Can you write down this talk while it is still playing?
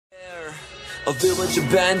A village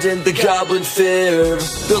abandoned, the goblin fear.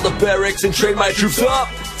 Build a barracks and train my troops up.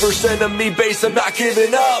 First enemy base, I'm not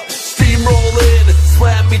giving up. Steamrolling,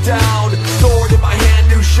 slam me down. Sword in my hand,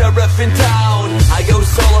 new sheriff in town. I go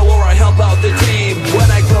solo or I help out the team. When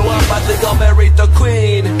I grow up, I think I'll marry the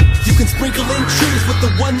queen. You can sprinkle in truth with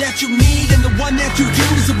the one that you need, and the one that you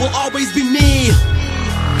use, it will always be me.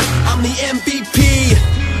 I'm the MVP.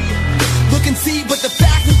 Look and see, but the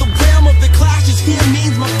fact that the realm of the clash is here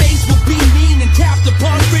means my face will be mean and tapped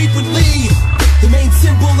upon frequently. The main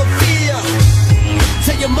symbol of fear.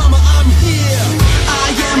 Tell your mama I'm here.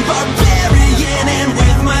 I am barbarian, and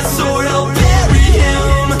with my sword I'll bury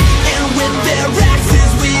him. And with their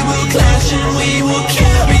axes we will clash and we will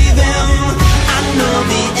carry them. I know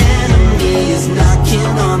the enemy is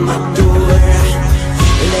knocking on my door.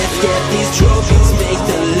 Let's get these trophies, make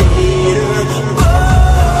the leader.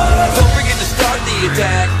 Don't forget to start the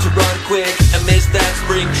attack, to run quick and miss that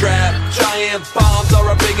spring trap. Giant bombs are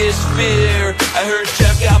our biggest fear. I heard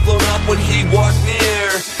Jeff got blown up when he walked near.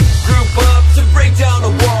 Group up to break down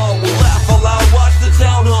a wall. We'll laugh aloud, watch the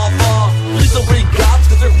town hall fall. Please don't bring cops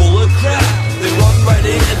cause they're full of crap. They run right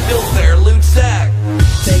in and fill their loot sack.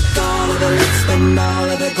 Take all of the loot, spend all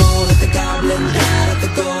of the gold at the goblin hat, at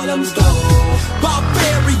the golem's go.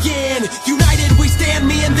 Barbarian, united we stand,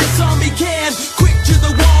 me and this army can. Quick to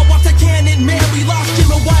the wall, watch the cannon man. We lost him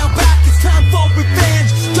a while back, it's time for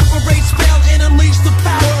revenge. Drop a rage spell and unleash the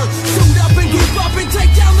power. Suit up and group up and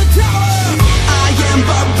take down the tower. I am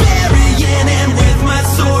barbarian, and with my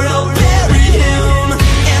sword I'll bury him.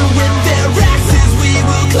 And with their axes we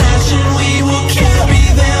will clash and we will carry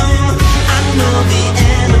them. I know the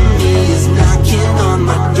enemy is knocking on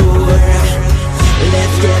my door.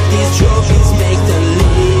 Let's get these trophies, make the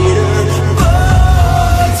leader bold.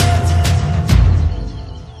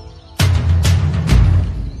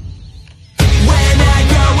 When I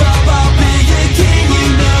grow up I'll be a king. You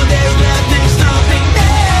know there's nothing stopping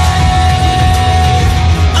me.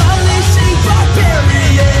 Unleashing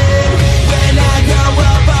barbarian. When I grow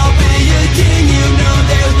up I'll be a king. You know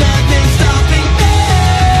there's nothing stopping me.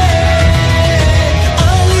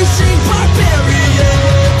 Unleashing barbarian.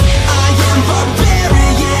 I am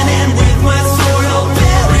barbarian, and with my sword I'll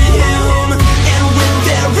bury him. And with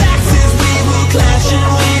their axes we will clash and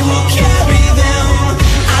we will carry them.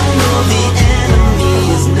 I know the enemy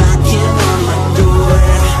is knocking on my door.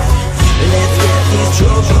 Let's get these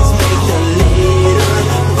trophies, make the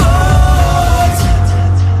leader bold.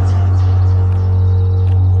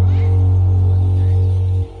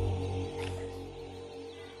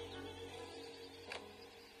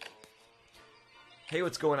 Hey,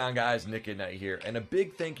 what's going on guys? Nick at Night here, and a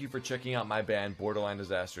big thank you for checking out my band Borderline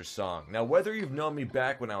Disaster song. Now whether you've known me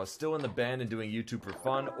back when I was still in the band and doing YouTube for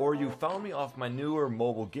fun, or you found me off my newer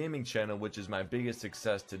mobile gaming channel, which is my biggest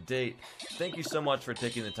success to date, thank you so much for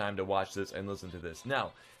taking the time to watch this and listen to this.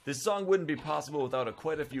 Now, this song wouldn't be possible without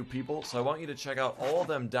quite a few people, so I want you to check out all of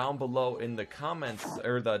them down below in the comments,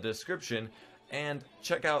 or the description, and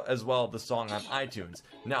check out as well the song on iTunes.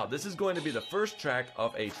 Now, this is going to be the first track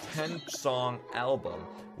of a 10-song album,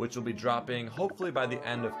 which will be dropping hopefully by the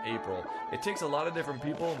end of April. It takes a lot of different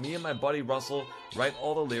people. Me and my buddy Russell write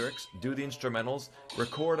all the lyrics, do the instrumentals,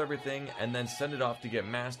 record everything, and then send it off to get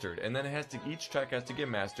mastered. And then each track has to get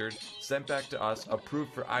mastered, sent back to us,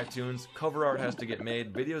 approved for iTunes, cover art has to get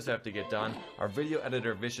made, videos have to get done. Our video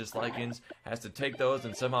editor, Vicious Likens, has to take those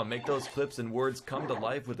and somehow make those clips and words come to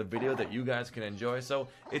life with a video that you guys can enjoy. So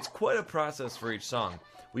it's quite a process for each song.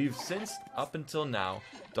 We've since, up until now,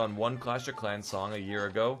 done one Clash of Clans song a year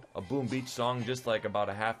ago, a Boom Beach song just like about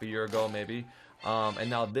a half a year ago maybe, and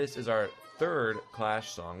now this is our third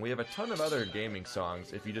Clash song. We have a ton of other gaming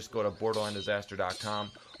songs. If you just go to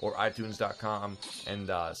BorderlineDisaster.com or iTunes.com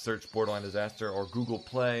and search Borderline Disaster, or Google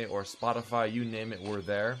Play or Spotify, you name it, we're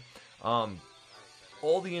there.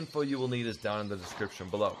 All the info you will need is down in the description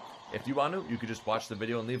below. If you want to, you could just watch the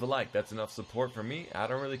video and leave a like. That's enough support for me. I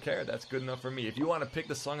don't really care. That's good enough for me. If you want to pick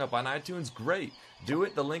the song up on iTunes, great. Do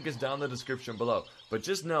it. The link is down in the description below. But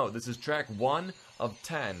just know, this is track 1 of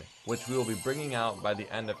 10, which we will be bringing out by the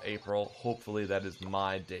end of April. Hopefully that is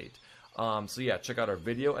my date. So yeah, check out our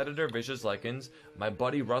video editor, Vicious Likens. My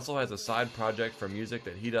buddy Russell has a side project for music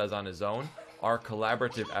that he does on his own. Our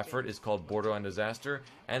collaborative effort is called Borderline Disaster.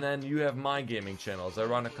 And then you have my gaming channels. I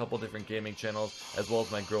run a couple different gaming channels, as well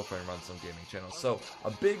as my girlfriend runs some gaming channels. So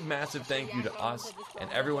a big, massive thank you to us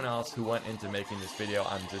and everyone else who went into making this video.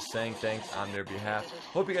 I'm just saying thanks on their behalf.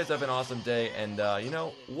 Hope you guys have an awesome day. And you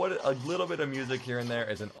know, what a little bit of music here and there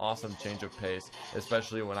is an awesome change of pace,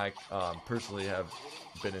 especially when I personally have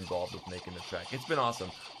been involved with making the track. It's been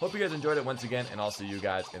awesome. Hope you guys enjoyed it once again, and I'll see you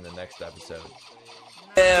guys in the next episode.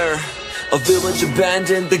 A village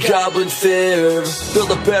abandoned, the goblins fear.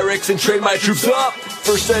 Build up barracks and train my troops up.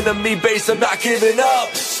 First enemy base, I'm not giving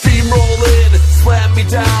up. Steamrolling, slam me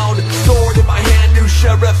down. Sword in my hand, new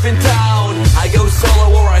sheriff in town. I go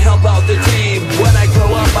solo or I help out the team. When I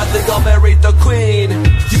grow up, I think I'll marry the queen.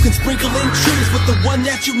 You can sprinkle in truth with the one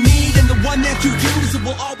that you need and the one that you use. It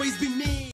will always be